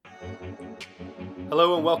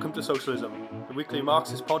Hello and welcome to Socialism, the weekly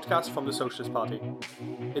Marxist podcast from the Socialist Party.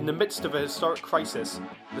 In the midst of a historic crisis,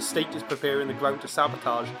 the state is preparing the ground to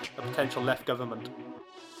sabotage a potential left government.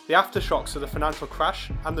 The aftershocks of the financial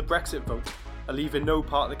crash and the Brexit vote are leaving no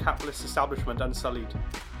part of the capitalist establishment unsullied.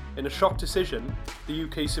 In a shock decision, the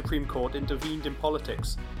UK Supreme Court intervened in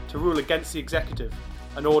politics to rule against the executive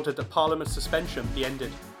and ordered that Parliament's suspension be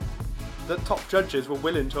ended. That top judges were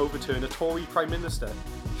willing to overturn a Tory Prime Minister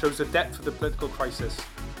shows the depth of the political crisis.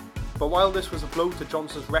 But while this was a blow to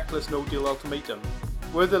Johnson's reckless no-deal ultimatum,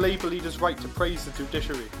 were the Labour leaders right to praise the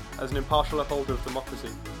judiciary as an impartial upholder of democracy?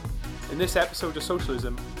 In this episode of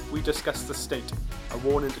Socialism, we discuss the state, a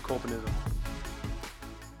warning to Corbynism.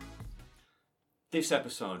 This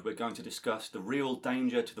episode we're going to discuss the real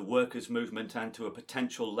danger to the workers' movement and to a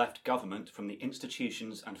potential left government from the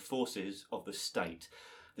institutions and forces of the state.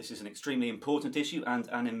 This is an extremely important issue and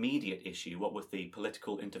an immediate issue, what with the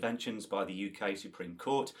political interventions by the UK Supreme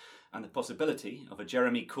Court and the possibility of a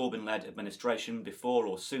Jeremy Corbyn-led administration before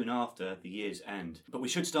or soon after the year's end. But we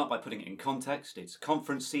should start by putting it in context. It's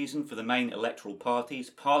conference season for the main electoral parties,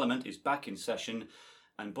 Parliament is back in session,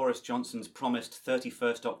 and Boris Johnson's promised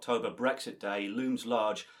 31st October Brexit Day looms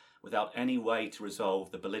large without any way to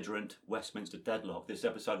resolve the belligerent Westminster deadlock. This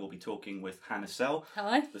episode we'll be talking with Hannah Sell,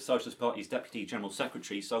 Hello. the Socialist Party's Deputy General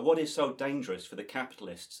Secretary. So what is so dangerous for the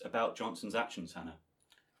capitalists about Johnson's actions, Hannah?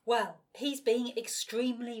 Well, he's being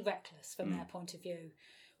extremely reckless from their point of view.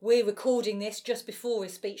 We're recording this just before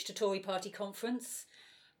his speech to Tory Party conference,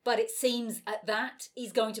 but it seems at that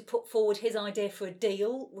he's going to put forward his idea for a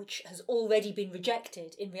deal, which has already been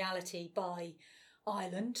rejected in reality by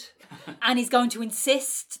Ireland, and he's going to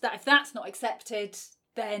insist that if that's not accepted,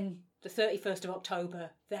 then the 31st of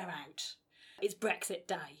October, they're out. It's Brexit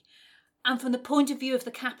Day. And from the point of view of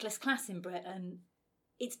the capitalist class in Britain,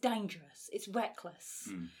 it's dangerous, it's reckless.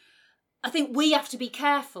 I think we have to be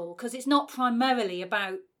careful because it's not primarily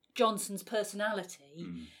about Johnson's personality.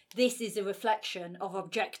 This is a reflection of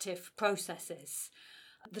objective processes.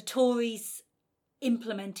 The Tories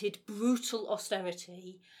implemented brutal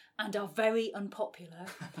austerity and are very unpopular.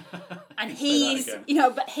 And he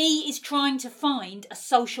is trying to find a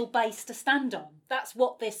social base to stand on. That's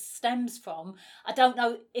what this stems from. I don't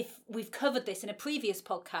know if we've covered this in a previous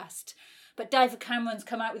podcast, but David Cameron's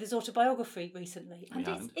come out with his autobiography recently.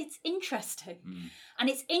 And it's interesting. And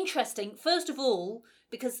it's interesting, first of all,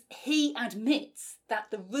 because he admits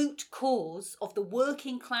that the root cause of the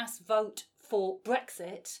working class vote for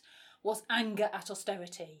Brexit was anger at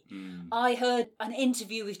austerity. I heard an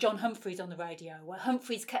interview with John Humphrys on the radio where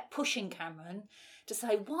Humphrys kept pushing Cameron to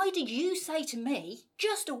say, why did you say to me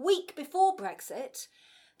just a week before Brexit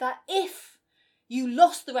that if you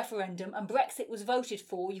lost the referendum and Brexit was voted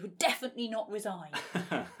for, you would definitely not resign?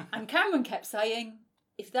 And Cameron kept saying,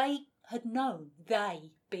 if they had known,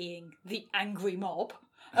 they being the angry mob,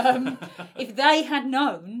 if they had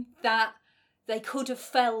known that they could have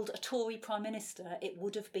felled a Tory Prime Minister, it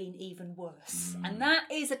would have been even worse. And that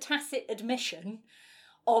is a tacit admission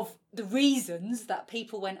of the reasons that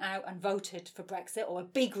people went out and voted for Brexit, or a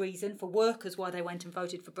big reason for workers why they went and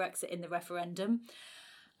voted for Brexit in the referendum.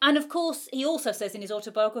 And of course, he also says in his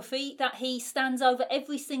autobiography that he stands over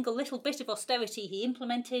every single little bit of austerity he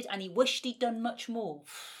implemented and he wished he'd done much more.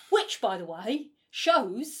 Which, by the way,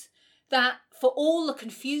 shows that for all the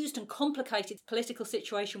confused and complicated political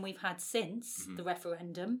situation we've had since the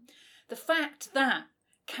referendum, the fact that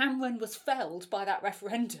Cameron was felled by that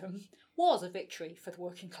referendum was a victory for the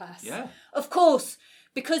working class. Yeah. Of course,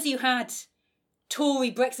 because you had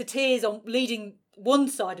Tory Brexiteers leading one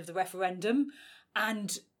side of the referendum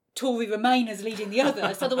and Tory Remainers leading the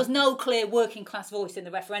other, so there was no clear working class voice in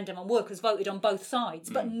the referendum and workers voted on both sides.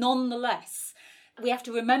 But nonetheless, we have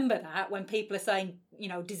to remember that when people are saying,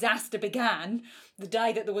 disaster began the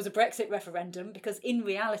day that there was a Brexit referendum, because in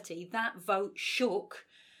reality, that vote shook,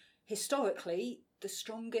 historically, the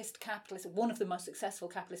strongest capitalist, one of the most successful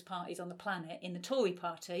capitalist parties on the planet in the Tory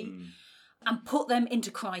party, and put them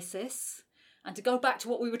into crisis. And to go back to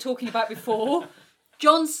what we were talking about before,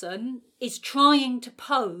 Johnson is trying to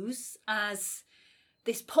pose as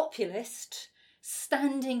this populist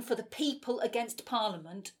standing for the people against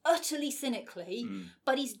Parliament, utterly cynically,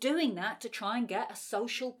 but he's doing that to try and get a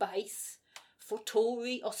social base for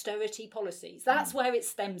Tory austerity policies. That's where it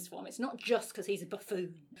stems from. It's not just because he's a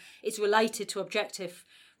buffoon. It's related to objective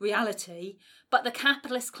reality, but the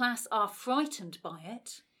capitalist class are frightened by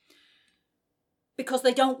it because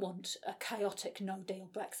they don't want a chaotic no-deal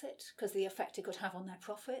Brexit because the effect it could have on their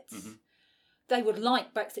profits. They would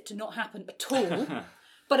like Brexit to not happen at all,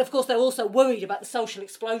 But of course, they're also worried about the social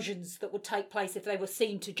explosions that would take place if they were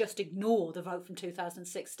seen to just ignore the vote from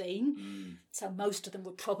 2016. So most of them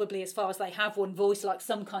would probably, as far as they have one voice, like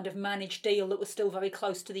some kind of managed deal that was still very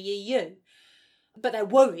close to the EU. But they're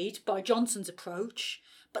worried by Johnson's approach.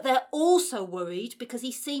 But they're also worried because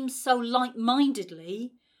he seems so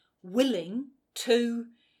like-mindedly willing to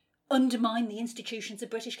undermine the institutions of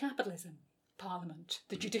British capitalism. Parliament,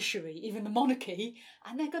 the judiciary, even the monarchy,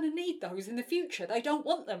 and they're going to need those in the future. They don't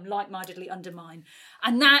want them like-mindedly undermined.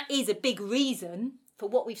 And that is a big reason for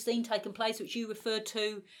what we've seen taking place, which you referred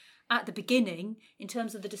to at the beginning, in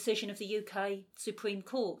terms of the decision of the UK Supreme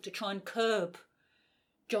Court to try and curb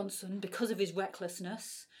Johnson because of his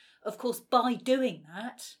recklessness. Of course, by doing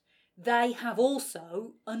that, they have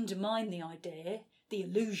also undermined the idea, the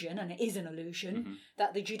illusion, and it is an illusion,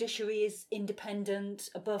 that the judiciary is independent,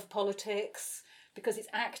 above politics, because it's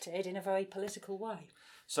acted in a very political way.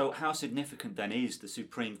 So how significant then is the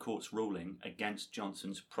Supreme Court's ruling against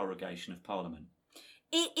Johnson's prorogation of Parliament?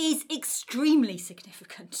 It is extremely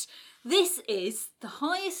significant. This is the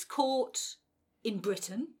highest court in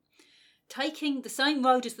Britain, taking the same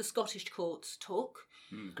road as the Scottish courts took.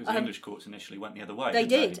 Because the English courts initially went the other way. They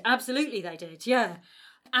didn't did, absolutely they did, yeah.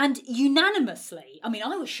 And unanimously, I mean,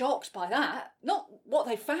 I was shocked by that. Not what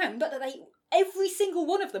they found, but that every single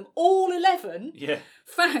one of them, all 11,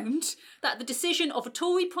 found that the decision of a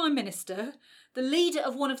Tory Prime Minister, the leader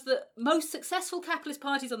of one of the most successful capitalist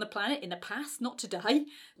parties on the planet in the past, not today,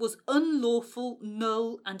 was unlawful,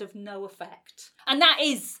 null, and of no effect. And that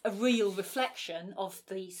is a real reflection of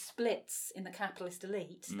the splits in the capitalist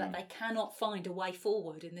elite, that they cannot find a way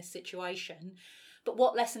forward in this situation. But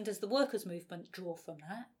what lesson does the workers' movement draw from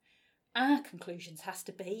that? Our conclusions has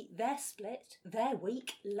to be, they're split, they're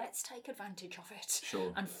weak, let's take advantage of it.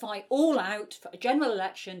 Sure. And fight all out for a general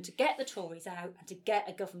election to get the Tories out and to get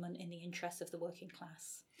a government in the interests of the working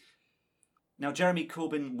class. Now, Jeremy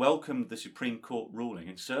Corbyn welcomed the Supreme Court ruling,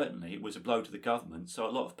 and certainly it was a blow to the government, so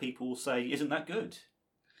a lot of people will say, isn't that good?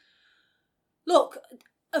 Look,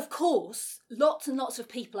 of course, lots and lots of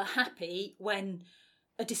people are happy when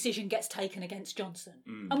a decision gets taken against Johnson.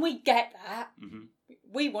 And we get that.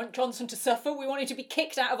 We want Johnson to suffer. We want him to be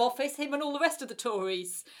kicked out of office, him and all the rest of the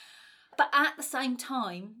Tories. But at the same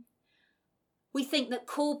time, we think that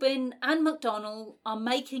Corbyn and McDonnell are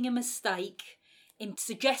making a mistake in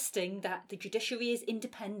suggesting that the judiciary is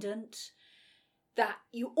independent, that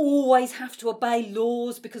you always have to obey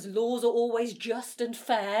laws because laws are always just and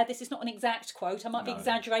fair. This is not an exact quote. I might be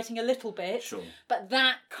exaggerating a little bit. Sure. But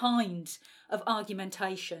that kind of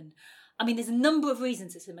argumentation. I mean, there's a number of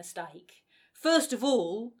reasons it's a mistake. First of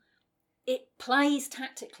all, it plays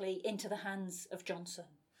tactically into the hands of Johnson.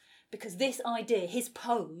 Because this idea, his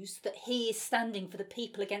pose, that he is standing for the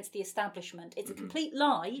people against the establishment, it's a complete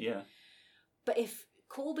lie. Yeah. But if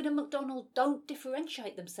Corbyn and McDonnell don't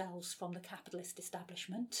differentiate themselves from the capitalist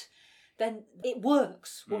establishment, then it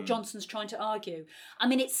works, what Johnson's trying to argue. I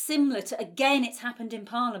mean, it's similar to, again, it's happened in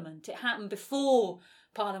Parliament. It happened before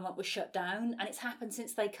Parliament was shut down, and it's happened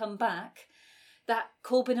since they come back, that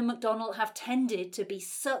Corbyn and McDonnell have tended to be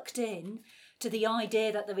sucked in to the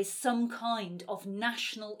idea that there is some kind of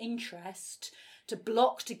national interest to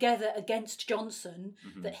block together against Johnson,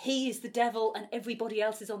 that he is the devil and everybody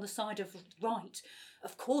else is on the side of right.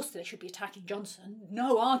 Of course they should be attacking Johnson,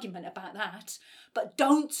 no argument about that, but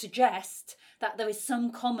don't suggest that there is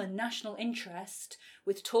some common national interest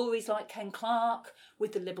with Tories like Ken Clarke,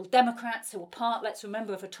 with the Liberal Democrats who were part, let's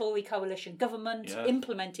remember, of a Tory coalition government,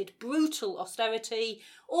 implemented brutal austerity,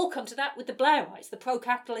 or come to that with the Blairites, the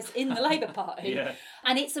pro-capitalists in the Labour Party.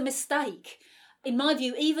 And it's a mistake. In my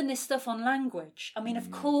view, even this stuff on language, I mean, of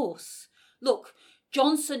course, look,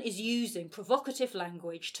 Johnson is using provocative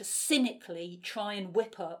language to cynically try and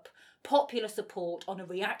whip up popular support on a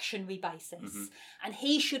reactionary basis. And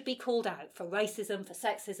he should be called out for racism, for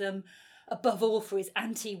sexism, above all for his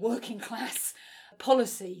anti-working class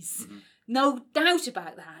policies. No doubt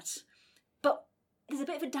about that. But there's a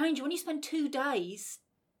bit of a danger when you spend 2 days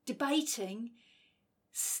debating,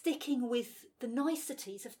 sticking with the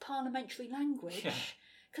niceties of parliamentary language.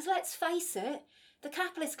 Because let's face it, the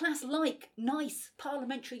capitalist class like nice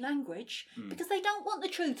parliamentary language because they don't want the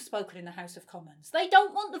truth spoken in the House of Commons. They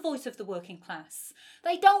don't want the voice of the working class.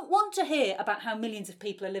 They don't want to hear about how millions of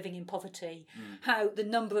people are living in poverty, how the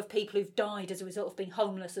number of people who've died as a result of being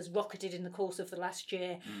homeless has rocketed in the course of the last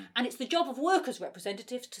year. And it's the job of workers'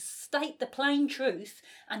 representatives to state the plain truth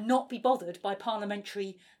and not be bothered by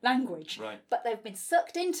parliamentary language. But they've been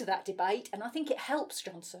sucked into that debate, and I think it helps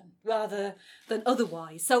Johnson rather than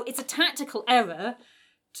otherwise. So it's a tactical error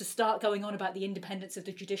to start going on about the independence of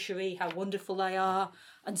the judiciary, how wonderful they are,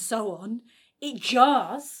 and so on. It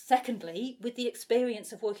jars, secondly, with the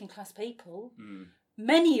experience of working class people,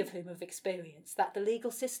 many of whom have experienced that the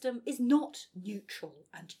legal system is not neutral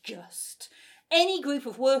and just. Any group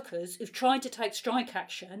of workers who've tried to take strike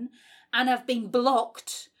action and have been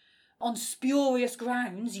blocked on spurious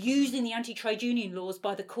grounds using the anti-trade union laws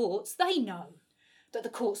by the courts, they know that the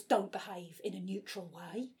courts don't behave in a neutral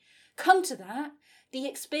way. Come to that, the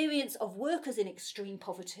experience of workers in extreme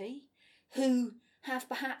poverty who have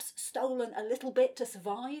perhaps stolen a little bit to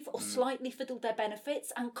survive or slightly fiddled their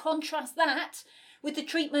benefits, and contrast that with the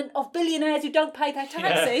treatment of billionaires who don't pay their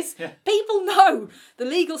taxes. People know the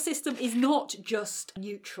legal system is not just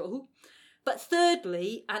neutral. But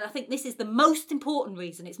thirdly, and I think this is the most important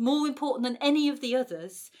reason, it's more important than any of the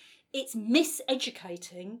others, it's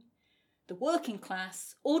miseducating the working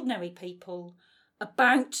class, ordinary people,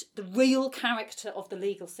 about the real character of the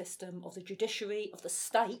legal system, of the judiciary, of the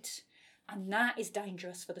state, and that is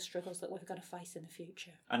dangerous for the struggles that we're going to face in the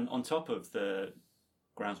future. And on top of the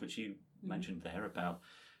grounds which you mentioned there about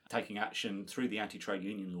taking action through the anti-trade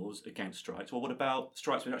union laws against strikes, well, what about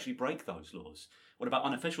strikes which actually break those laws? What about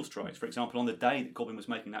unofficial strikes? For example, on the day that Corbyn was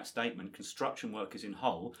making that statement, construction workers in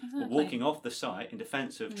Hull were walking off the site in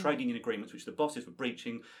defence of trade union agreements which the bosses were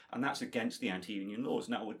breaching, and that's against the anti-union laws.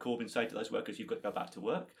 Now, would Corbyn say to those workers, you've got to go back to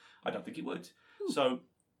work? I don't think he would. So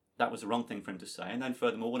that was the wrong thing for him to say. And then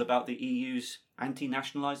furthermore, what about the EU's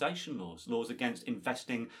anti-nationalisation laws against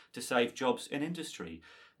investing to save jobs in industry?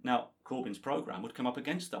 Now, Corbyn's programme would come up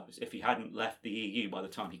against those if he hadn't left the EU by the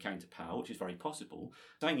time he came to power, which is very possible.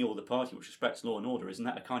 Saying you're the party which respects law and order, isn't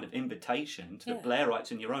that a kind of invitation to the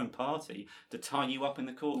Blairites in your own party to tie you up in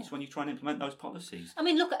the courts when you try and implement those policies? I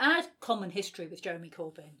mean, look at our common history with Jeremy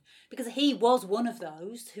Corbyn, because he was one of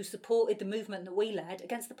those who supported the movement that we led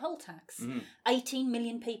against the poll tax. 18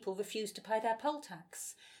 million people refused to pay their poll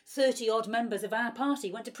tax. 30-odd members of our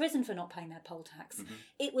party went to prison for not paying their poll tax.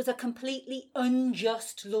 It was a completely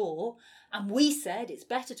unjust law, and we said it's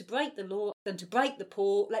better to break the law than to break the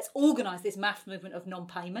poor. Let's organise this mass movement of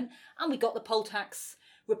non-payment, and we got the poll tax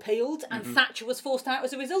repealed, and Thatcher was forced out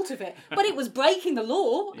as a result of it. But it was breaking the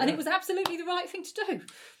law, and it was absolutely the right thing to do.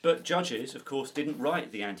 But judges, of course, didn't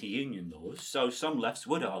write the anti-union laws, so some lefts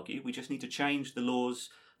would argue we just need to change the laws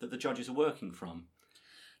that the judges are working from.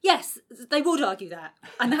 Yes, they would argue that,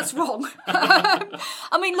 and that's wrong.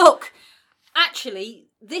 I mean, look, actually,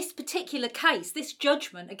 this particular case, this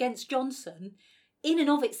judgment against Johnson, in and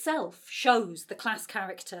of itself shows the class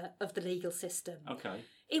character of the legal system. Okay.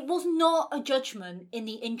 It was not a judgment in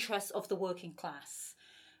the interests of the working class.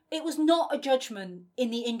 It was not a judgment in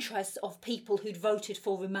the interests of people who'd voted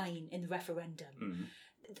for Remain in the referendum.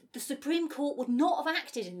 The Supreme Court would not have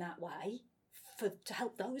acted in that way to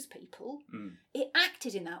help those people. It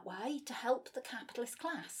acted in that way to help the capitalist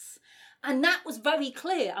class. And that was very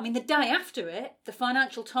clear. I mean, the day after it, the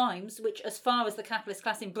Financial Times, which as far as the capitalist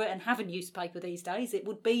class in Britain have a newspaper these days, it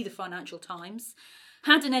would be the Financial Times,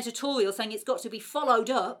 had an editorial saying it's got to be followed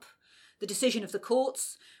up, the decision of the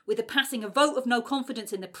courts, with the passing a vote of no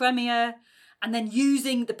confidence in the Premier, and then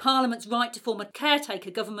using the Parliament's right to form a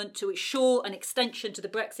caretaker government to ensure an extension to the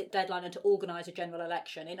Brexit deadline and to organise a general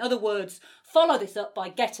election. In other words, follow this up by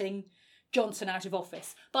getting Johnson out of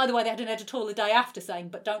office. By the way, they had an editorial the day after saying,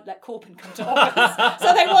 but don't let Corbyn come to office.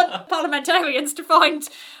 So they want parliamentarians to find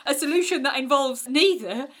a solution that involves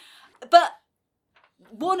neither. But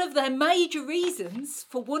one of their major reasons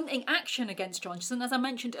for wanting action against Johnson, as I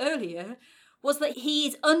mentioned earlier, was that he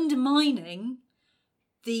is undermining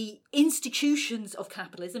the institutions of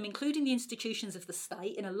capitalism, including the institutions of the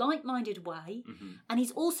state, in a like-minded way. And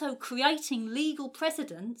he's also creating legal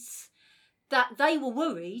precedents that they were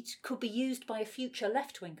worried could be used by a future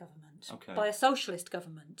left-wing government, by a socialist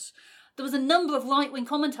government. There was a number of right-wing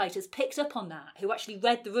commentators picked up on that who actually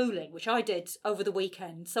read the ruling, which I did over the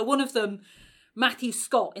weekend. So one of them, Matthew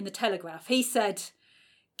Scott in The Telegraph, he said,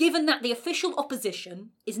 given that the official opposition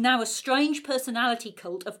is now a strange personality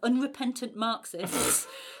cult of unrepentant Marxists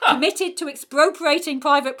committed to expropriating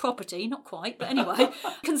private property, not quite, but anyway,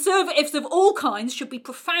 conservatives of all kinds should be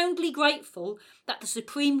profoundly grateful that the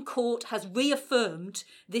Supreme Court has reaffirmed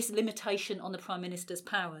this limitation on the Prime Minister's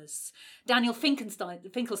powers. Daniel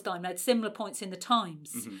Finkelstein made similar points in The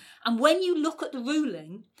Times. And when you look at the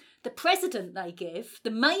ruling, the precedent they give, the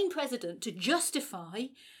main precedent to justify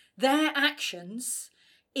their actions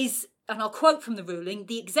is, and I'll quote from the ruling,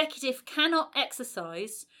 the executive cannot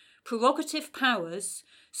exercise prerogative powers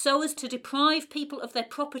so as to deprive people of their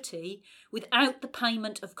property without the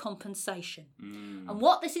payment of compensation. And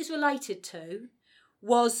what this is related to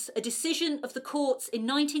was a decision of the courts in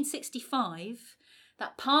 1965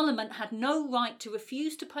 that Parliament had no right to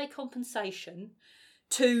refuse to pay compensation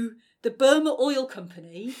to the Burma Oil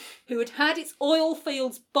Company, who had had its oil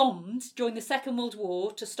fields bombed during the Second World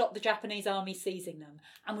War to stop the Japanese army seizing them,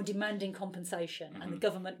 and were demanding compensation, and the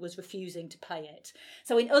government was refusing to pay it.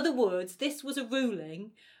 So in other words, this was a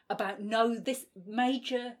ruling about this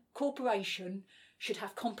major corporation should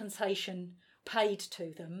have compensation paid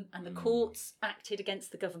to them, and the courts acted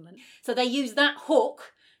against the government. So they used that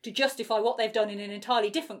hook to justify what they've done in an entirely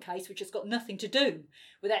different case, which has got nothing to do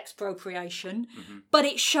with expropriation. But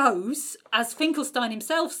it shows, as Finkelstein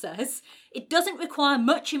himself says, it doesn't require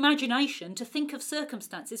much imagination to think of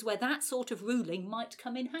circumstances where that sort of ruling might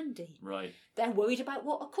come in handy. Right. They're worried about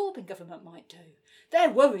what a Corbyn government might do. They're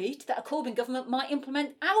worried that a Corbyn government might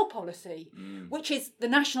implement our policy, which is the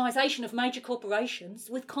nationalisation of major corporations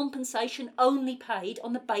with compensation only paid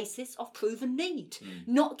on the basis of proven need,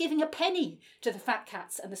 not giving a penny to the fat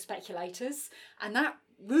cats and the speculators. And that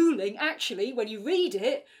ruling, actually, when you read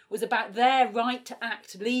it, was about their right to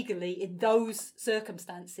act legally in those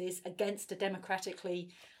circumstances against a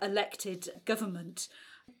democratically elected government.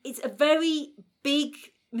 It's a very big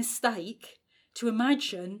mistake to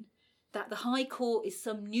imagine that the High Court is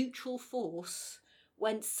some neutral force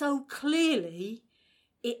when so clearly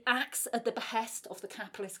it acts at the behest of the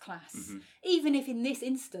capitalist class. Even if in this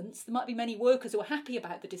instance there might be many workers who are happy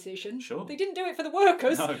about the decision. Sure. They didn't do it for the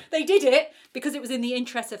workers. No. They did it because it was in the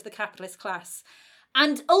interest of the capitalist class.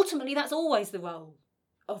 And ultimately that's always the role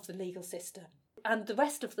of the legal system and the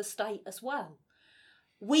rest of the state as well.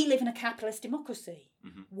 We live in a capitalist democracy.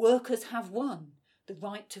 Workers have won the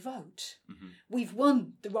right to vote. We've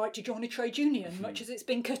won the right to join a trade union, much as it's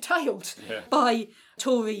been curtailed by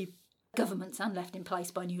Tory governments and left in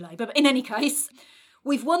place by New Labour. But in any case,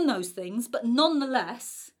 we've won those things, but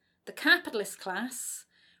nonetheless, the capitalist class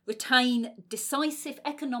retain decisive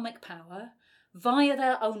economic power via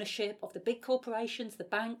their ownership of the big corporations, the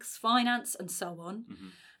banks, finance, and so on.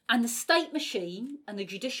 And the state machine and the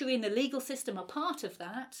judiciary and the legal system are part of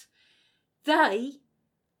that. They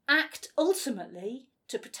act ultimately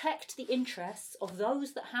to protect the interests of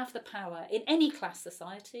those that have the power in any class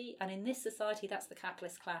society, and in this society that's the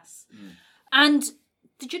capitalist class. And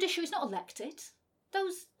the judiciary is not elected.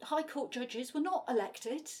 Those High Court judges were not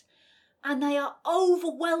elected, and they are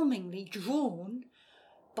overwhelmingly drawn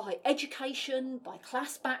by education, by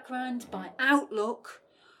class background, by outlook,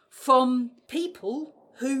 from people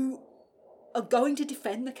who are going to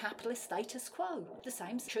defend the capitalist status quo. The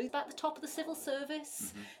same's true about the top of the civil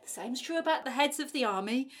service. The same's true about the heads of the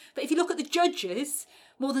army. But if you look at the judges,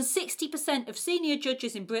 more than 60% of senior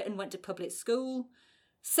judges in Britain went to public school.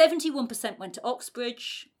 71% went to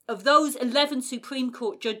Oxbridge. Of those 11 Supreme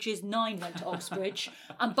Court judges, 9 went to Oxbridge.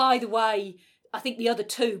 And by the way, I think the other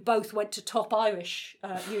 2 both went to top Irish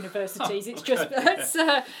universities. It's just,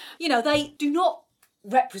 they do not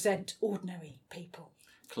represent ordinary people.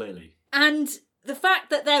 Clearly. And the fact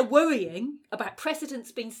that they're worrying about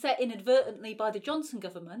precedents being set inadvertently by the Johnson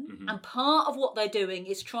government, and part of what they're doing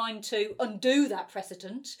is trying to undo that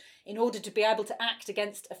precedent in order to be able to act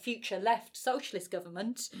against a future left socialist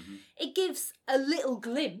government, it gives a little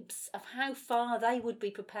glimpse of how far they would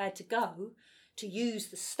be prepared to go to use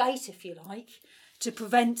the state, if you like, to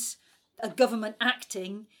prevent a government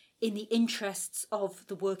acting in the interests of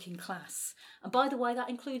the working class. And by the way,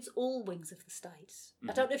 that includes all wings of the state.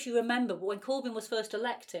 I don't know if you remember, but when Corbyn was first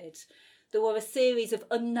elected, there were a series of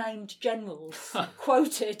unnamed generals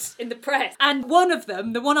quoted in the press. And one of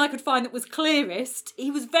them, the one I could find that was clearest,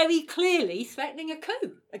 he was very clearly threatening a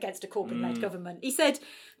coup against a Corbyn-led government. He said,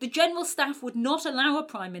 the General Staff would not allow a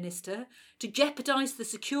Prime Minister to jeopardise the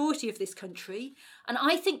security of this country, and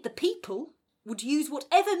I think the people would use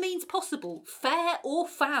whatever means possible, fair or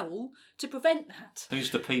foul, to prevent that.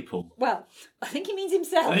 Who's the people? Well, I think he means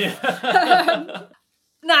himself. Yeah.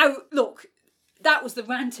 Now, look, that was the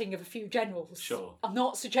ranting of a few generals. Sure. I'm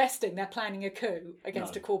not suggesting they're planning a coup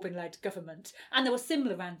against a Corbyn-led government. And there were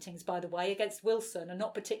similar rantings, by the way, against Wilson, a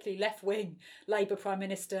not particularly left-wing Labour Prime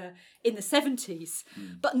Minister in the 70s.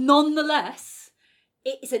 But nonetheless,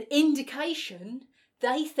 it is an indication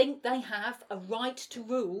they think they have a right to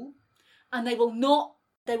rule, and they will not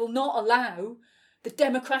allow the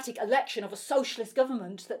democratic election of a socialist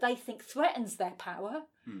government that they think threatens their power,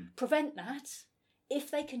 prevent that, if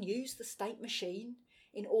they can use the state machine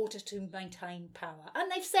in order to maintain power. And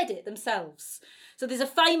they've said it themselves. So there's a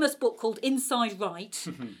famous book called Inside Right.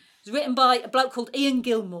 It's written by a bloke called Ian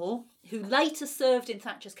Gilmore, who later served in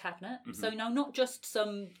Thatcher's cabinet. So, not just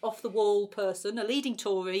some off-the-wall person, a leading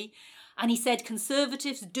Tory. And he said,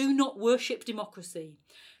 Conservatives do not worship democracy.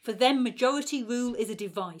 For them, majority rule is a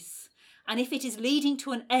device. And if it is leading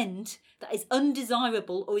to an end that is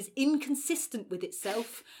undesirable or is inconsistent with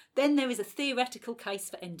itself, then there is a theoretical case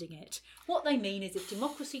for ending it. What they mean is if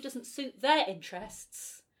democracy doesn't suit their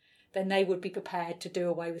interests, then they would be prepared to do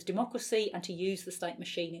away with democracy and to use the state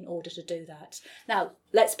machine in order to do that. Now,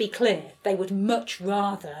 let's be clear, they would much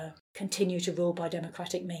rather continue to rule by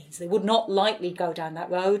democratic means. They would not likely go down that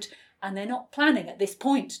road, and they're not planning at this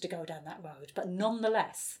point to go down that road. But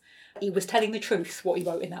nonetheless, he was telling the truth, what he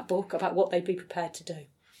wrote in that book, about what they'd be prepared to do.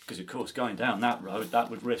 Because, of course, going down that road, that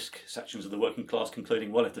would risk sections of the working class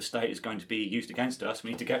concluding, well, if the state is going to be used against us,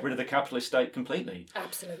 we need to get rid of the capitalist state completely.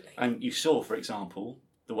 Absolutely. And you saw, for example,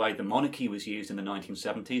 the way the monarchy was used in the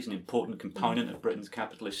 1970s, an important component of Britain's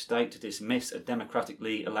capitalist state, to dismiss a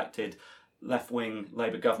democratically elected left-wing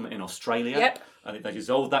Labour government in Australia. Yep. I think they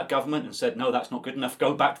dissolved that government and said, no, that's not good enough,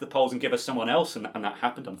 go back to the polls and give us someone else, and that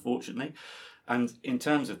happened, unfortunately. And in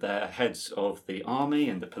terms of their heads of the army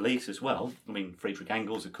and the police as well, I mean, Friedrich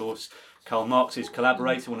Engels, of course, Karl Marx's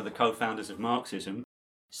collaborator, one of the co-founders of Marxism,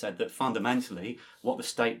 said that fundamentally what the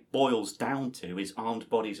state boils down to is armed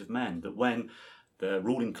bodies of men, that when the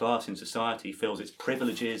ruling class in society feels its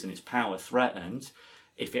privileges and its power threatened,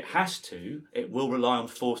 if it has to, it will rely on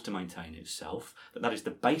force to maintain itself, that is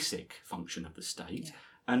the basic function of the state. Yeah.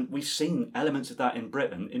 And we've seen elements of that in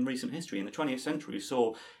Britain in recent history. In the 20th century, we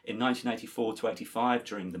saw in 1984 to 85,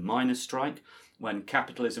 during the miners' strike, when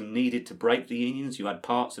capitalism needed to break the unions, you had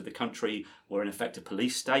parts of the country were in effect a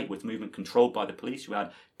police state with movement controlled by the police. You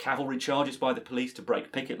had cavalry charges by the police to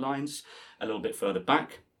break picket lines. A little bit further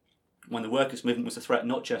back, when the workers' movement was a threat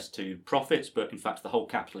not just to profits, but in fact the whole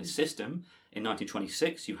capitalist system, in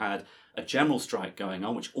 1926 you had a general strike going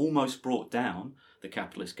on which almost brought down the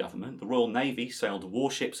capitalist government. The Royal Navy sailed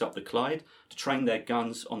warships up the Clyde to train their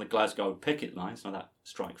guns on the Glasgow picket lines. Now that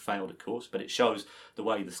strike failed, of course, but it shows the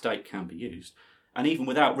way the state can be used. And even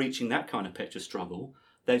without reaching that kind of pitch of struggle,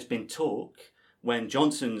 there's been talk, when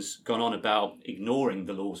Johnson's gone on about ignoring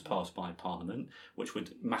the laws passed by Parliament, which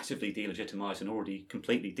would massively delegitimise an already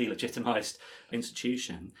completely delegitimised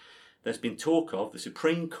institution, there's been talk of the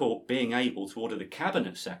Supreme Court being able to order the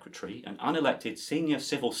Cabinet Secretary, an unelected senior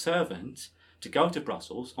civil servant, to go to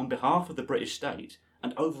Brussels on behalf of the British state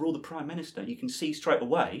and overrule the Prime Minister. You can see straight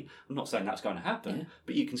away, I'm not saying that's going to happen,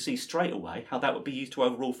 but you can see straight away how that would be used to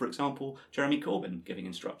overrule, for example, Jeremy Corbyn giving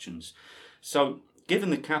instructions. So,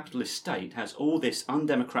 given the capitalist state has all this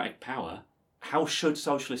undemocratic power, how should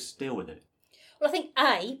socialists deal with it? Well, I think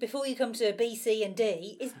A, before you come to B, C and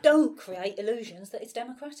D, is don't create illusions that it's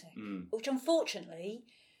democratic, which unfortunately...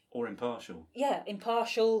 Or impartial. Yeah,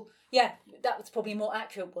 impartial. Yeah, that's probably a more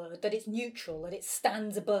accurate word, that it's neutral, that it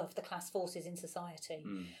stands above the class forces in society.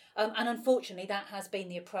 And unfortunately, that has been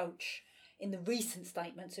the approach in the recent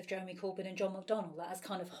statements of Jeremy Corbyn and John McDonnell. That has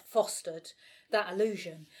kind of fostered that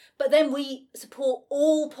illusion. But then we support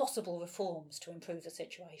all possible reforms to improve the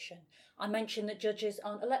situation. I mentioned that judges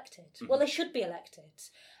aren't elected. Well, they should be elected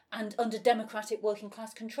and under democratic working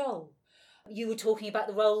class control. You were talking about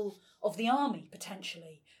the role of the army,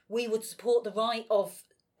 potentially. We would support the right of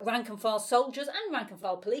rank and file soldiers and rank and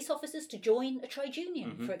file police officers to join a trade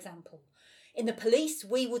union, for example. In the police,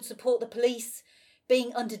 we would support the police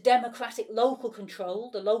being under democratic local control,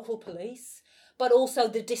 the local police, but also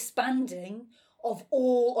the disbanding of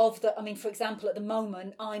all of the... I mean, for example, at the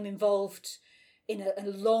moment, I'm involved in a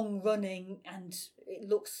long-running, and it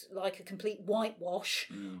looks like a complete whitewash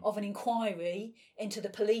of an inquiry into the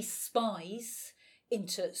police spies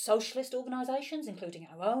into socialist organisations, including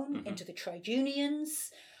our own, into the trade unions,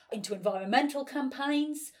 into environmental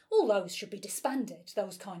campaigns. All those should be disbanded,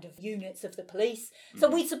 those kind of units of the police. So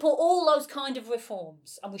we support all those kind of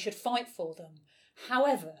reforms and we should fight for them.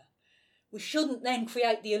 However, we shouldn't then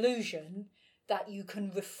create the illusion that you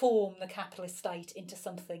can reform the capitalist state into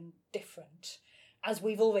something different. As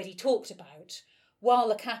we've already talked about, while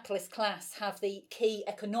the capitalist class have the key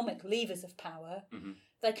economic levers of power,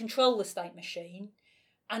 they control the state machine,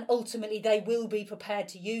 and ultimately they will be prepared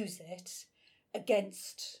to use it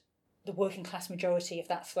against the working class majority if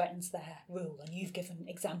that threatens their rule. And you've given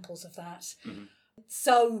examples of that.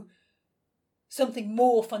 So something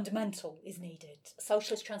more fundamental is needed. A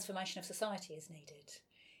socialist transformation of society is needed.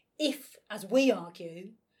 If, as we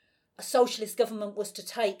argue, a socialist government was to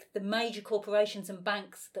take the major corporations and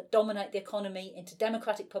banks that dominate the economy into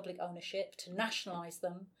democratic public ownership, to nationalise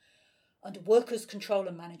them under workers' control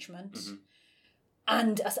and management,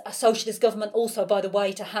 and a socialist government also, by the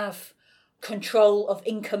way, to have control of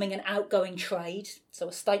incoming and outgoing trade, so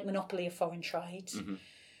a state monopoly of foreign trade,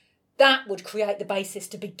 that would create the basis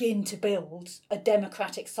to begin to build a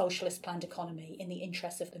democratic socialist planned economy in the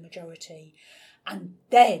interests of the majority. And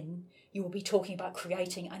then you will be talking about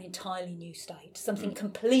creating an entirely new state, something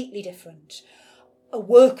completely different. A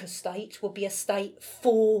workers' state will be a state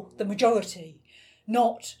for the majority,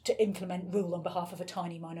 not to implement rule on behalf of a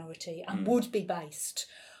tiny minority, and would be based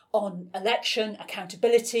on election,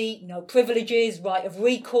 accountability, no privileges, right of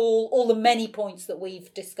recall, all the many points that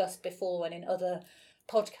we've discussed before and in other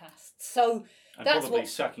podcasts. So and that's probably what...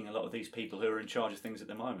 sacking a lot of these people who are in charge of things at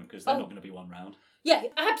the moment, because they're not going to be one round. Yeah,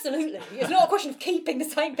 absolutely. It's not a question of keeping the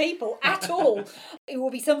same people at all. It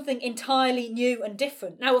will be something entirely new and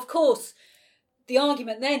different. Now, of course, the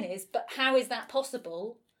argument then is, but how is that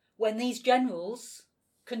possible when these generals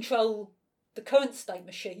control the current state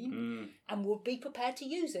machine and would be prepared to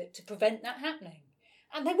use it to prevent that happening?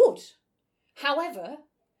 And they would. However,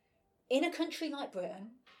 in a country like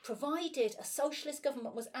Britain, provided a socialist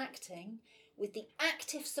government was acting with the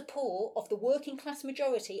active support of the working class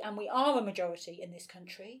majority, and we are a majority in this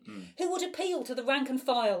country, who would appeal to the rank and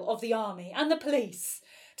file of the army and the police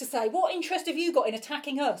to say, what interest have you got in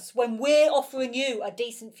attacking us when we're offering you a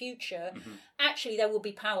decent future? Actually, they will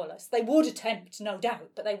be powerless. They would attempt, no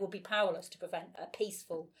doubt, but they will be powerless to prevent a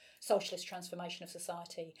peaceful socialist transformation of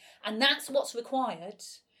society. And that's what's required,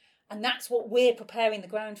 and that's what we're preparing the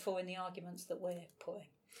ground for in the arguments that we're putting.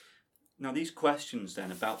 Now, these questions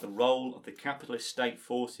then about the role of the capitalist state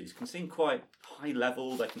forces can seem quite high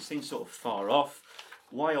level, they can seem sort of far off.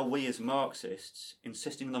 Why are we as Marxists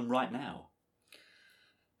insisting on them right now?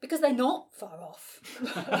 Because they're not far off.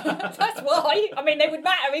 That's why. I mean, they would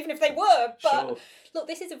matter even if they were. But Look,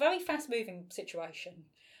 this is a very fast-moving situation.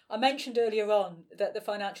 I mentioned earlier on that the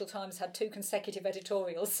Financial Times had 2 consecutive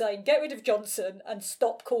editorials saying, get rid of Johnson and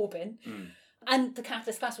stop Corbyn. And the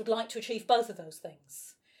capitalist class would like to achieve both of those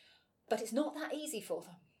things. But it's not that easy for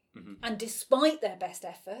them. And despite their best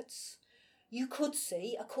efforts, you could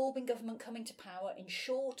see a Corbyn government coming to power in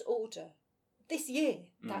short order. This year,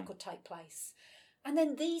 that could take place. And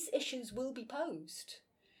then these issues will be posed.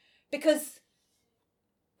 Because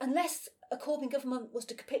unless a Corbyn government was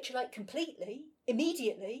to capitulate completely,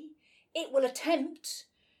 immediately, it will attempt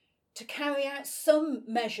to carry out some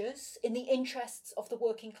measures in the interests of the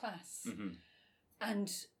working class.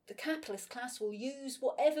 And the capitalist class will use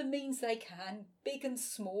whatever means they can, big and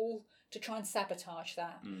small, to try and sabotage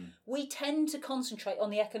that. We tend to concentrate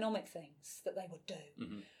on the economic things that they would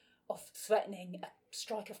do, of threatening a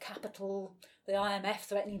strike of capital, the IMF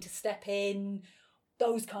threatening to step in,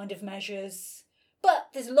 those kind of measures. But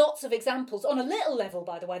there's lots of examples, on a little level,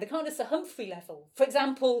 by the way, the kind of Sir Humphrey level. For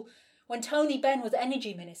example, when Tony Benn was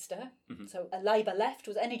energy minister, so a Labour left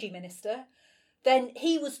was energy minister, then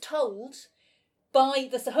he was told by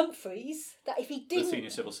the Sir Humphreys that if he didn't...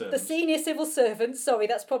 The senior civil servant, sorry,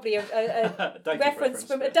 that's probably a reference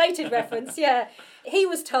from a dated reference, yeah. He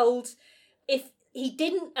was told if he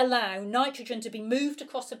didn't allow nitrogen to be moved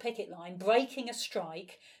across a picket line, breaking a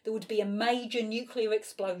strike, there would be a major nuclear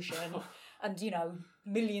explosion and, you know,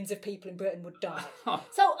 millions of people in Britain would die.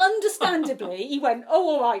 So understandably, he went,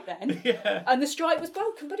 oh, all right then. And the strike was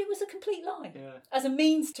broken, but it was a complete lie as a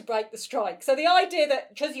means to break the strike. So the idea that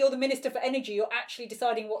because you're the Minister for Energy, you're actually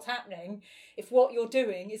deciding what's happening, if what you're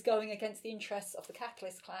doing is going against the interests of the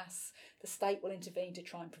capitalist class, the state will intervene to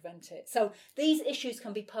try and prevent it. So these issues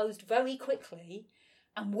can be posed very quickly,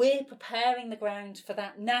 and we're preparing the ground for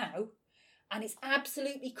that now, and it's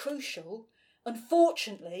absolutely crucial.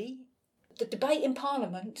 Unfortunately, the debate in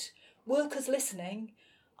Parliament, workers listening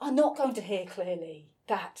are not going to hear clearly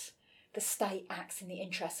that the state acts in the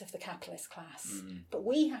interests of the capitalist class. But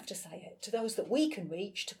we have to say it to those that we can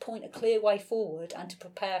reach to point a clear way forward and to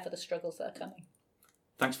prepare for the struggles that are coming.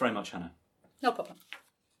 Thanks very much, Hannah. No problem.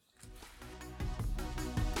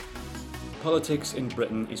 Politics in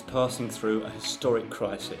Britain is passing through a historic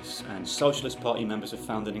crisis, and Socialist Party members have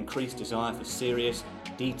found an increased desire for serious,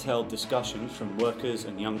 detailed discussions from workers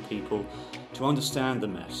and young people to understand the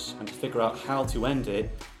mess and to figure out how to end it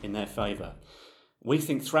in their favour. We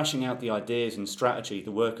think thrashing out the ideas and strategy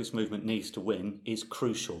the workers' movement needs to win is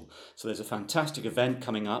crucial, so there's a fantastic event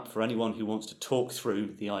coming up for anyone who wants to talk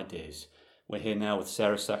through the ideas. We're here now with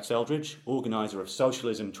Sarah Sachs-Eldridge, organiser of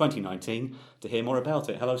Socialism 2019, to hear more about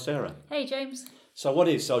it. Hello, Sarah. Hey, James. So what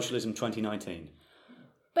is Socialism 2019?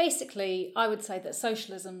 Basically, I would say that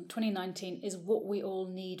Socialism 2019 is what we all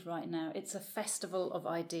need right now. It's a festival of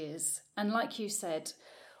ideas. And like you said,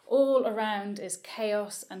 all around is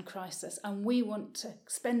chaos and crisis. And we want to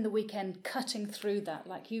spend the weekend cutting through that,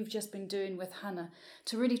 like you've just been doing with Hannah,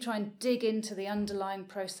 to really try and dig into the underlying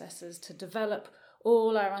processes, to develop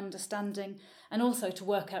all our understanding, and also to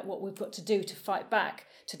work out what we've got to do to fight back,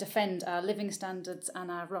 to defend our living standards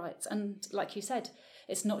and our rights. And like you said,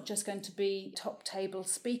 It's not just going to be top table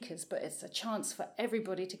speakers, but it's a chance for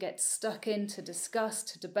everybody to get stuck in, to discuss,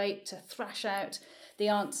 to debate, to thrash out the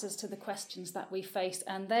answers to the questions that we face.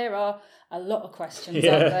 And there are a lot of questions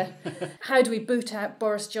out there. How do we boot out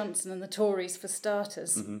Boris Johnson and the Tories for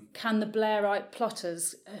starters? Can the Blairite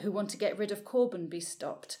plotters who want to get rid of Corbyn be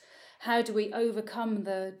stopped? How do we overcome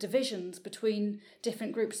the divisions between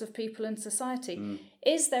different groups of people in society?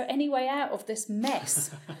 Is there any way out of this mess?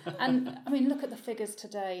 And I mean, look at the figures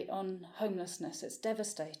today on homelessness. It's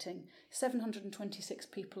devastating. 726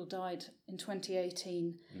 people died in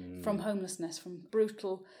 2018 from homelessness, from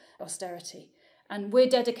brutal austerity. And we're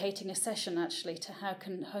dedicating a session actually to how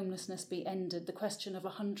can homelessness be ended, the question of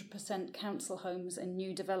 100% council homes in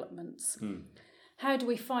new developments. How do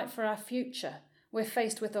we fight for our future? We're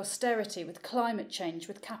faced with austerity, with climate change,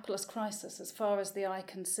 with capitalist crisis as far as the eye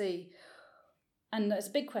can see. And there's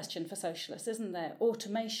a big question for socialists, isn't there?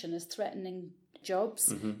 Automation is threatening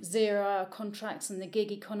jobs. 0-hour contracts and the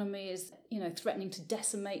gig economy is, threatening to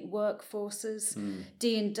decimate workforces.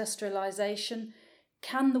 Deindustrialisation.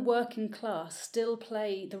 Can the working class still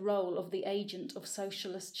play the role of the agent of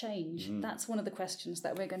socialist change? That's one of the questions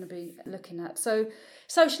that we're going to be looking at. So,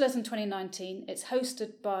 Socialism 2019, it's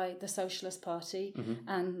hosted by the Socialist Party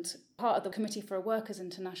and part of the Committee for a Workers'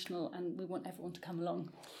 International, and we want everyone to come along.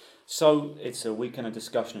 So, it's a weekend of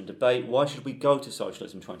discussion and debate. Why should we go to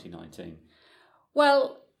Socialism 2019?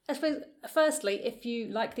 Well, I suppose, firstly, if you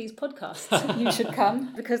like these podcasts, you should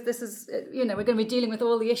come, because this is, we're going to be dealing with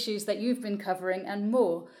all the issues that you've been covering and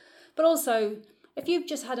more. But also, if you've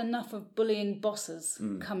just had enough of bullying bosses,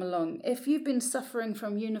 come along. If you've been suffering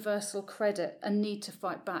from universal credit and need to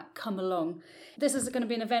fight back, come along. This is going to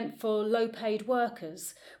be an event for low-paid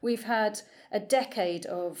workers. We've had a decade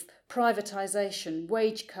of privatisation,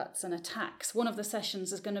 wage cuts and attacks. One of the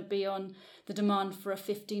sessions is going to be on the demand for a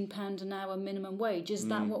 £15 an hour minimum wage. Is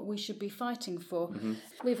that what we should be fighting for?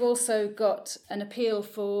 We've also got an appeal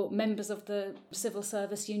for members of the civil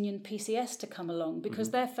service union PCS to come along, because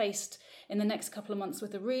they're faced in the next couple of months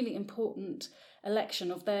with a really important election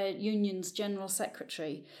of their union's general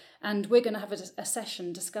secretary. And we're going to have a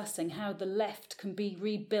session discussing how the left can be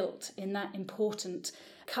rebuilt in that important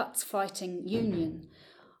cuts-fighting union.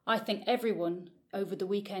 I think everyone over the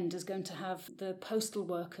weekend is going to have the postal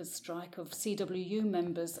workers' strike of CWU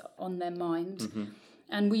members on their mind.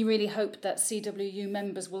 And we really hope that CWU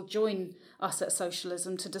members will join us at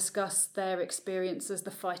Socialism to discuss their experiences,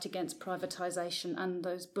 the fight against privatisation and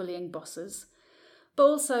those bullying bosses. But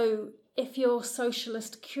also, if you're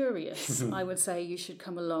socialist curious, I would say you should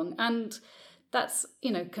come along. And that's,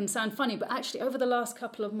 can sound funny, but actually over the last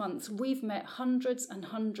couple of months, we've met hundreds and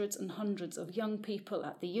hundreds and hundreds of young people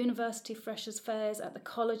at the university freshers' fairs, at the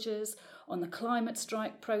colleges, on the climate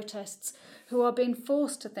strike protests, who are being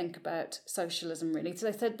forced to think about socialism, really. So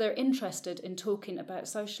they said they're interested in talking about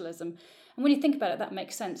socialism. And when you think about it, that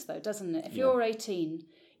makes sense, though, doesn't it? If you're 18,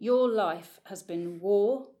 your life has been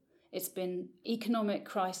war, it's been economic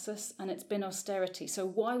crisis, and it's been austerity. So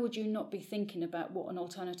why would you not be thinking about what an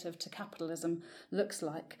alternative to capitalism looks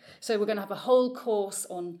like? So we're going to have a whole course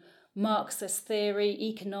on Marxist theory,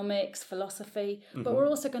 economics, philosophy, but we're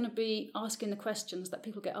also going to be asking the questions that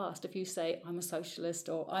people get asked if you say, I'm a socialist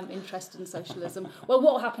or I'm interested in socialism. Well,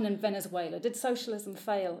 what happened in Venezuela? Did socialism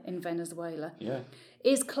fail in Venezuela?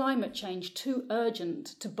 Is climate change too urgent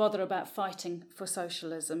to bother about fighting for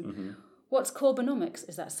socialism? What's Corbynomics?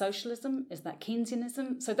 Is that socialism? Is that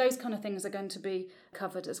Keynesianism? So those kind of things are going to be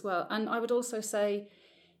covered as well. And I would also say,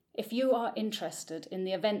 if you are interested in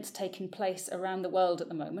the events taking place around the world at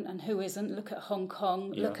the moment, and who isn't, look at Hong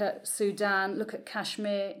Kong, look at Sudan, look at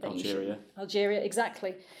Kashmir. Algeria,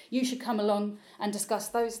 exactly. You should come along and discuss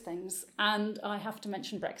those things. And I have to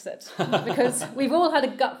mention Brexit, because we've all had a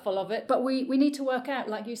gutful of it, but we need to work out,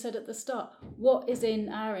 like you said at the start, what is in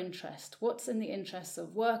our interest, what's in the interests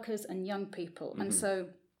of workers and young people. And so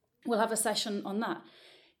we'll have a session on that.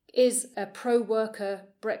 Is a pro-worker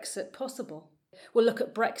Brexit possible? We'll look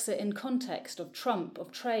at Brexit in context of Trump,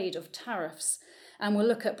 of trade, of tariffs, and we'll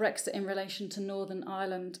look at Brexit in relation to Northern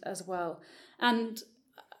Ireland as well. And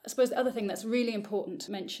I suppose the other thing that's really important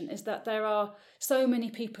to mention is that there are so many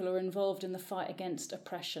people who are involved in the fight against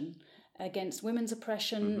oppression, against women's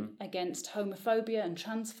oppression, against homophobia and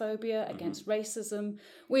transphobia, against racism.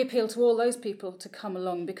 We appeal to all those people to come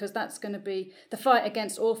along, because that's going to be, the fight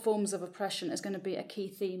against all forms of oppression is going to be a key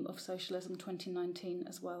theme of Socialism 2019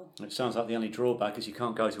 as well. It sounds like the only drawback is you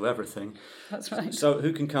can't go to everything. That's right. So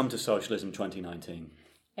who can come to Socialism 2019?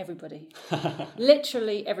 Everybody.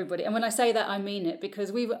 Literally everybody. And when I say that, I mean it,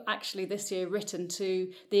 because we've actually this year written to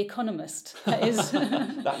The Economist. That is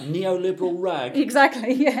that neoliberal rag.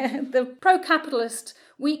 Exactly, yeah. The pro-capitalist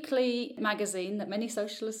weekly magazine that many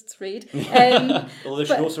socialists read. Although they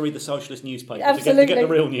should also read the socialist newspaper absolutely. to get the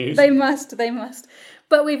real news. They must.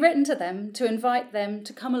 But we've written to them to invite them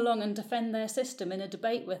to come along and defend their system in a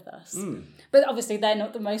debate with us. But obviously they're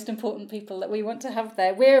not the most important people that we want to have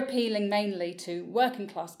there. We're appealing mainly to working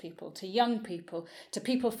class people, to young people, to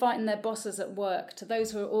people fighting their bosses at work, to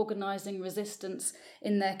those who are organising resistance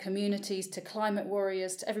in their communities, to climate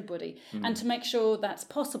warriors, to everybody. And to make sure that's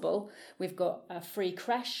possible, we've got a free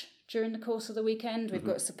creche during the course of the weekend. We've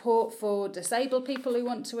got support for disabled people who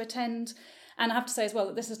want to attend. And I have to say as well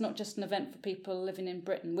that this is not just an event for people living in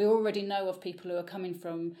Britain. We already know of people who are coming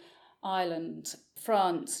from Ireland,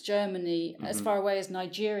 France, Germany, as far away as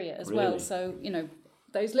Nigeria as well. So,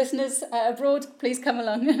 those listeners abroad, please come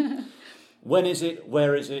along. When is it?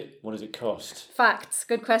 Where is it? What does it cost? Facts.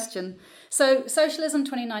 Good question. So Socialism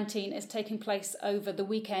 2019 is taking place over the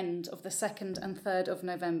weekend of the 2nd and 3rd of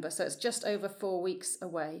November. So it's just over 4 weeks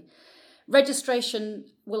away. Registration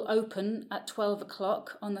will open at 12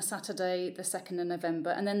 o'clock on the Saturday, the 2nd of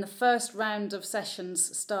November, and then the first round of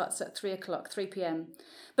sessions starts at 3 o'clock, 3 p.m.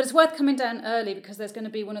 But it's worth coming down early because there's going to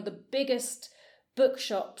be one of the biggest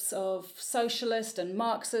bookshops of socialist and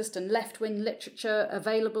Marxist and left-wing literature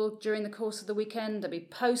available during the course of the weekend. There'll be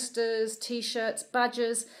posters, T-shirts,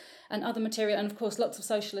 badges, and other material, and of course lots of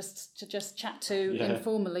socialists to just chat to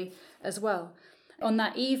informally as well. On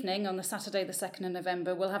that evening, on the Saturday, the 2nd of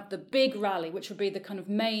November, we'll have the big rally, which will be the kind of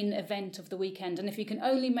main event of the weekend. And if you can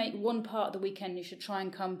only make one part of the weekend, you should try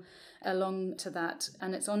and come along to that.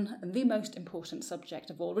 And it's on the most important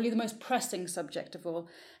subject of all, really the most pressing subject of all.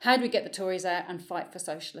 How do we get the Tories out and fight for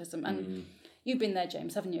socialism? And you've been there,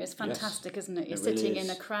 James, haven't you? It's fantastic, isn't it? You're sitting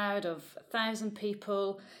in a crowd of 1,000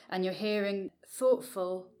 people and you're hearing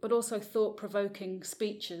thoughtful but also thought-provoking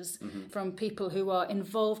speeches from people who are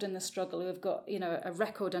involved in the struggle, who have got a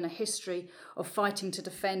record and a history of fighting to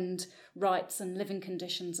defend rights and living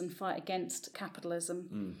conditions and fight against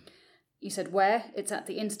capitalism. You said where? It's at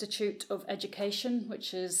the Institute of Education,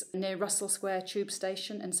 which is near Russell Square Tube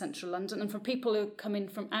Station in central London. And for people who come in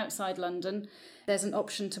from outside London, there's an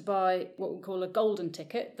option to buy what we call a golden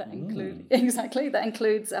ticket that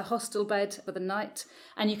includes a hostel bed for the night.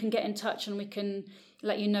 And you can get in touch and we can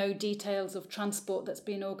let you know details of transport that's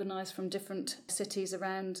being organised from different cities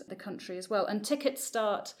around the country as well. And tickets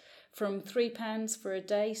start from £3 for a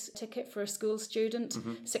day ticket for a school student,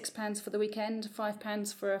 £6 for the weekend,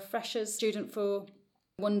 £5 for a freshers student for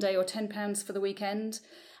one day, or £10 for the weekend.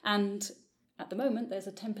 And at the moment, there's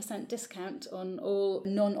a 10% discount on all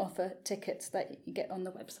non-offer tickets that you get on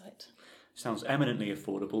the website. Sounds eminently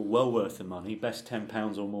affordable, well worth the money, best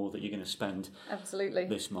 £10 or more that you're going to spend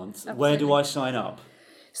this month. Absolutely. Where do I sign up?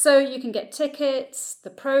 So you can get tickets, the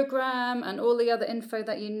programme and all the other info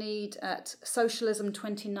that you need at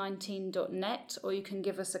socialism2019.net, or you can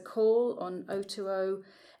give us a call on 020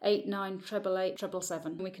 8988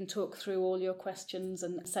 777. We can talk through all your questions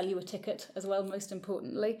and sell you a ticket as well, most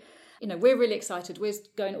importantly. We're really excited. We're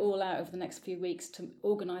going all out over the next few weeks to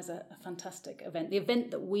organise a fantastic event, the event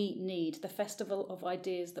that we need, the festival of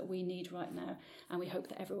ideas that we need right now. And we hope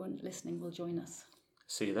that everyone listening will join us.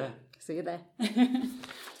 See you there. See you there.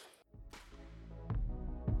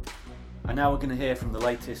 And now we're going to hear from the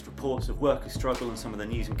latest reports of worker struggle and some of the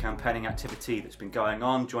news and campaigning activity that's been going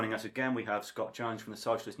on. Joining us again, we have Scott Jones from the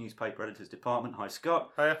Socialist Newspaper Editors Department. Hi,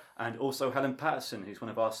 Scott. Hiya. And also Helen Patterson, who's one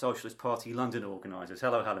of our Socialist Party London organisers.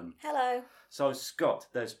 Hello, Helen. Hello. So, Scott,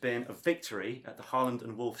 there's been a victory at the Harland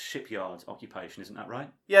and Wolff shipyard occupation, isn't that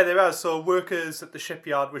right? Yeah, there has. So workers at the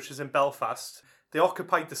shipyard, which is in Belfast, they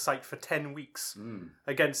occupied the site for 10 weeks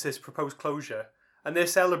against this proposed closure. And they're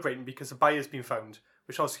celebrating because a buyer's been found,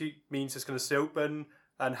 which obviously means it's going to stay open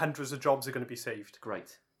and hundreds of jobs are going to be saved.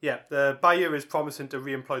 Great. Yeah, the buyer is promising to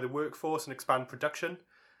re-employ the workforce and expand production.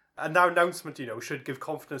 And that announcement, should give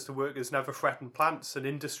confidence to workers and other threatened plants and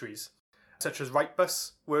industries, such as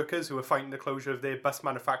Wrightbus workers who are fighting the closure of their bus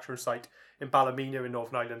manufacturing site in Ballymena in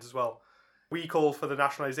Northern Ireland as well. We call for the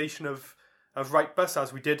nationalisation of Wrightbus,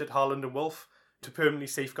 as we did at Harland and Wolff, to permanently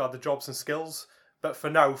safeguard the jobs and skills. But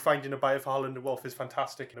for now, finding a buyer for Harland and Wolff is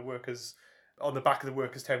fantastic on the back of the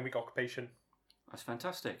workers' 10-week occupation. That's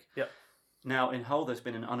fantastic. Yeah. Now, in Hull, there's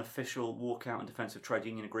been an unofficial walkout in defence of trade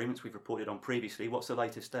union agreements we've reported on previously. What's the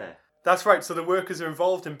latest there? That's right. So the workers are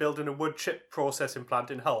involved in building a wood chip processing plant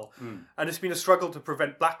in Hull. And it's been a struggle to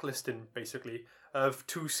prevent blacklisting, basically, of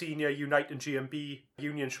two senior Unite and GMB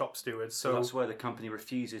union shop stewards. So that's where the company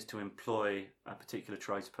refuses to employ a particular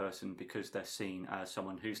tradesperson because they're seen as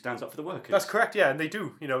someone who stands up for the workers. That's correct, yeah, and they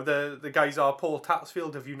do. The guys are Paul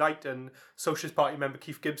Tatsfield of Unite and Socialist Party member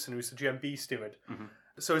Keith Gibson, who's the GMB steward.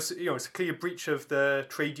 So it's it's a clear breach of the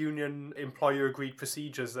trade union employer agreed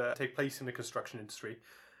procedures that take place in the construction industry.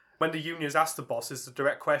 When the unions asked the bosses the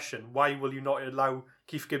direct question, why will you not allow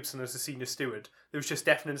Keith Gibson as a senior steward? There was just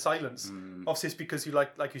deafening silence. Obviously it's because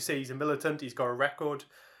like you say, he's a militant, he's got a record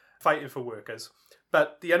fighting for workers.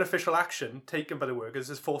 But the unofficial action taken by the workers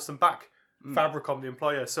has forced them back. Fabricom, the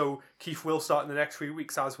employer. So Keith will start in the next 3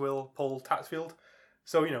 weeks, as will Paul Tatsfield.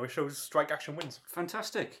 So, it shows strike action wins.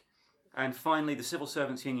 Fantastic. And finally, the Civil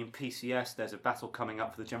Servants Union PCS, there's a battle coming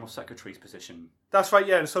up for the General Secretary's position. That's right,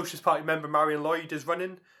 yeah. And Socialist Party member Marion Lloyd is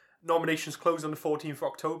running. Nominations close on the 14th of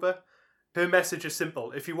October. Her message is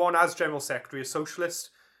simple. If you want as General Secretary a socialist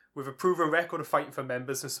with a proven record of fighting for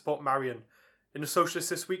members, then support Marion. In The Socialist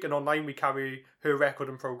this week and online we carry her record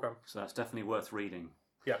and programme. So that's definitely worth reading.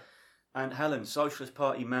 Yeah. And Helen, Socialist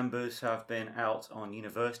Party members have been out on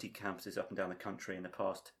university campuses up and down the country in the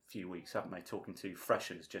past few weeks, haven't they, talking to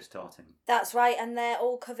freshers just starting? That's right, and they're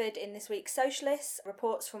all covered in this week's Socialists,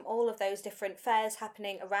 reports from all of those different fairs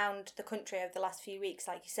happening around the country over the last few weeks,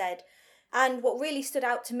 like you said. And what really stood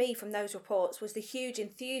out to me from those reports was the huge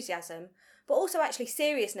enthusiasm, but also actually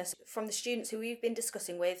seriousness from the students who we've been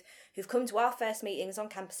discussing with, who've come to our first meetings on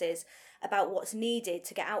campuses about what's needed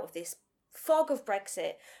to get out of this fog of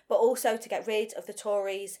Brexit, but also to get rid of the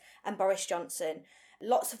Tories and Boris Johnson.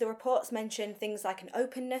 Lots of the reports mention things like an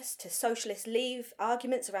openness to socialist leave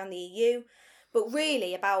arguments around the EU, but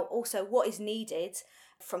really about also what is needed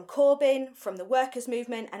from Corbyn, from the workers'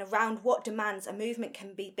 movement, and around what demands a movement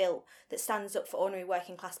can be built that stands up for ordinary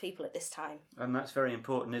working class people at this time. And that's very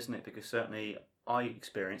important, isn't it? Because certainly I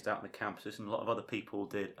experienced out on the campuses, and a lot of other people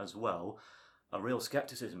did as well, a real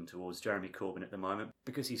scepticism towards Jeremy Corbyn at the moment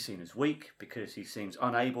because he's seen as weak, because he seems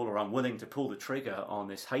unable or unwilling to pull the trigger on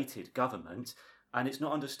this hated government, and it's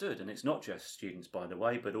not understood. And it's not just students, by the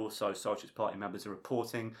way, but also Socialist Party members are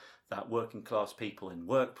reporting that working class people in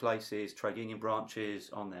workplaces, trade union branches,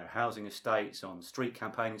 on their housing estates, on street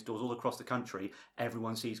campaigning stores all across the country,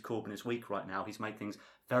 everyone sees Corbyn as weak right now. He's made things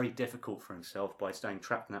very difficult for himself by staying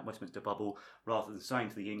trapped in that Westminster bubble rather than saying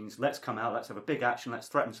to the unions, let's come out, let's have a big action, let's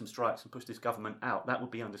threaten some strikes and push this government out. That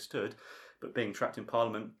would be understood. But being trapped in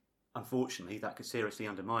Parliament, unfortunately, that could seriously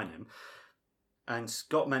undermine him. And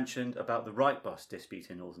Scott mentioned about the Wrightbus dispute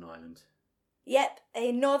in Northern Ireland. Yep,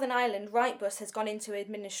 in Northern Ireland, Wrightbus has gone into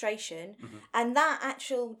administration, and that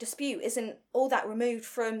actual dispute isn't all that removed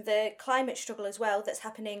from the climate struggle as well that's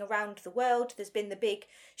happening around the world. There's been the big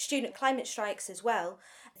student climate strikes as well.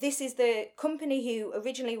 This is the company who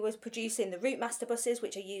originally was producing the Routemaster buses,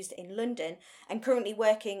 which are used in London, and currently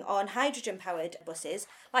working on hydrogen-powered buses.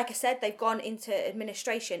 Like I said, they've gone into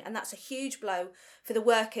administration, and that's a huge blow for the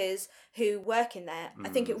workers who work in there. I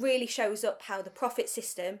think it really shows up how the profit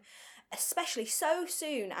system, especially so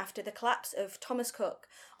soon after the collapse of Thomas Cook,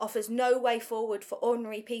 offers no way forward for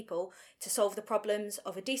ordinary people to solve the problems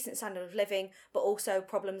of a decent standard of living, but also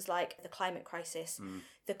problems like the climate crisis.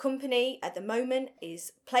 The company at the moment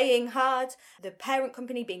is playing hard, the parent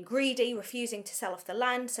company being greedy, refusing to sell off the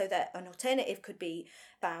land so that an alternative could be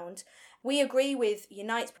found. We agree with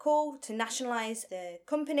Unite's call to nationalise the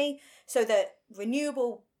company so that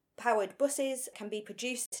renewable powered buses can be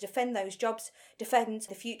produced to defend those jobs, defend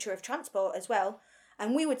the future of transport as well.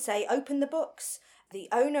 And we would say open the books. The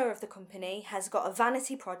owner of the company has got a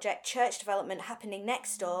vanity project, church development happening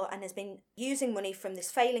next door, and has been using money from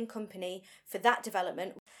this failing company for that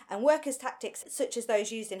development. And workers' tactics such as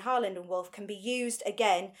those used in Harland and Wolff can be used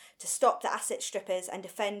again to stop the asset strippers and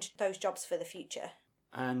defend those jobs for the future.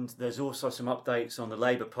 And there's also some updates on the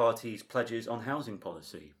Labour Party's pledges on housing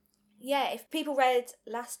policy. Yeah, if people read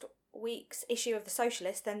last week's issue of The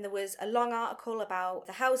Socialist, then there was a long article about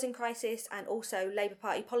the housing crisis and also Labour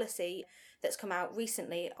Party policy that's come out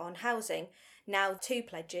recently on housing. Now 2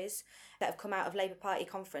 pledges that have come out of Labour Party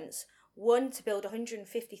conference. One, to build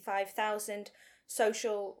 155,000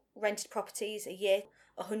 social rented properties a year,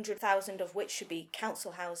 100,000 of which should be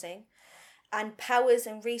council housing, and powers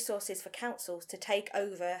and resources for councils to take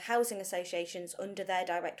over housing associations under their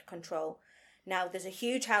direct control. Now, there's a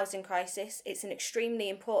huge housing crisis. It's an extremely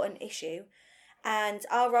important issue. And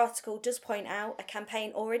our article does point out a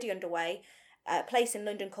campaign already underway, a place in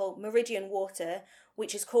London called Meridian Water,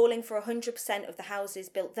 which is calling for 100% of the houses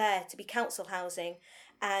built there to be council housing.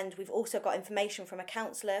 And we've also got information from a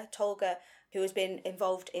councillor, Tolga, who has been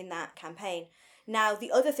involved in that campaign. Now,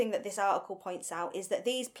 the other thing that this article points out is that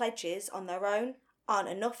these pledges on their own aren't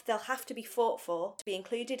enough. They'll have to be fought for to be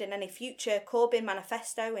included in any future Corbyn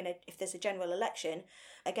manifesto if there's a general election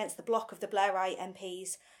against the bloc of the Blairite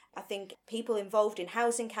MPs. I think people involved in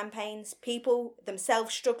housing campaigns, people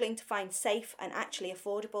themselves struggling to find safe and actually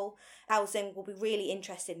affordable housing will be really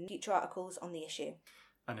interested in future articles on the issue.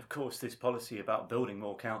 And of course, this policy about building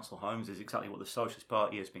more council homes is exactly what the Socialist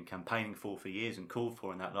Party has been campaigning for years and called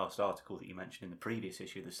for in that last article that you mentioned in the previous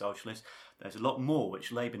issue of The Socialist. There's a lot more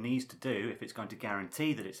which Labour needs to do if it's going to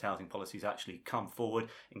guarantee that its housing policies actually come forward,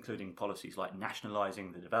 including policies like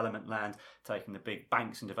nationalising the development land, taking the big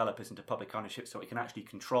banks and developers into public ownership so it can actually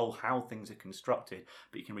control how things are constructed.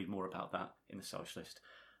 But you can read more about that in The Socialist.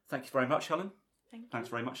 Thank you very much, Helen. Thanks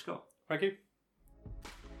very much, Scott. Thank you.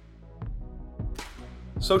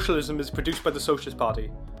 Socialism is produced by the Socialist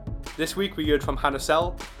Party. This week we heard from Hannah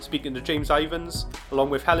Sell, speaking to James Ivans,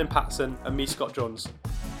 along with Helen Patterson and me, Scott Jones.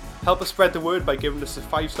 Help us spread the word by giving us a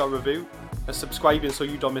 5-star review and subscribing so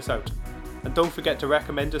you don't miss out. And don't forget to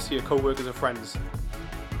recommend us to your co-workers and friends.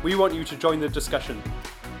 We want you to join the discussion.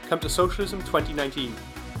 Come to Socialism 2019,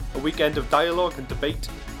 a weekend of dialogue and debate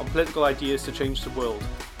on political ideas to change the world,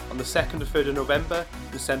 on the 2nd and 3rd of November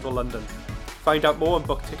in central London. Find out more and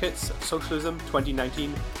book tickets at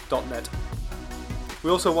socialism2019.net.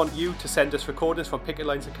 We also want you to send us recordings from picket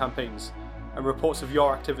lines and campaigns, and reports of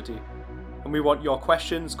your activity. And we want your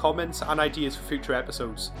questions, comments and ideas for future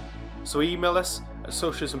episodes. So email us at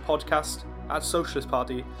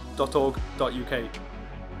socialismpodcast@socialistparty.org.uk.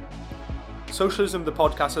 Socialism the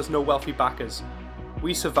podcast has no wealthy backers.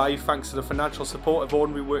 We survive thanks to the financial support of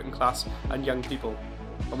ordinary working class and young people,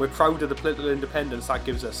 and we're proud of the political independence that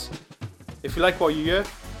gives us. If you like what you hear,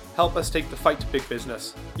 help us take the fight to big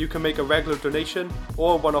business. You can make a regular donation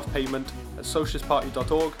or a one-off payment at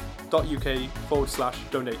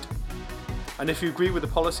socialistparty.org.uk/donate. And if you agree with the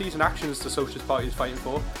policies and actions the Socialist Party is fighting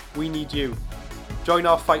for, we need you. Join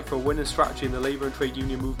our fight for a winning strategy in the labour and trade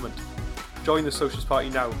union movement. Join the Socialist Party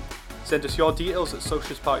now. Send us your details at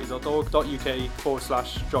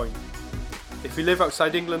socialistparty.org.uk/join. If you live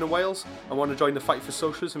outside England and Wales and want to join the fight for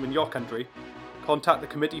socialism in your country, contact the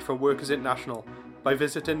Committee for Workers International by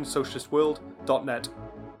visiting socialistworld.net.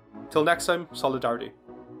 Till next time, solidarity.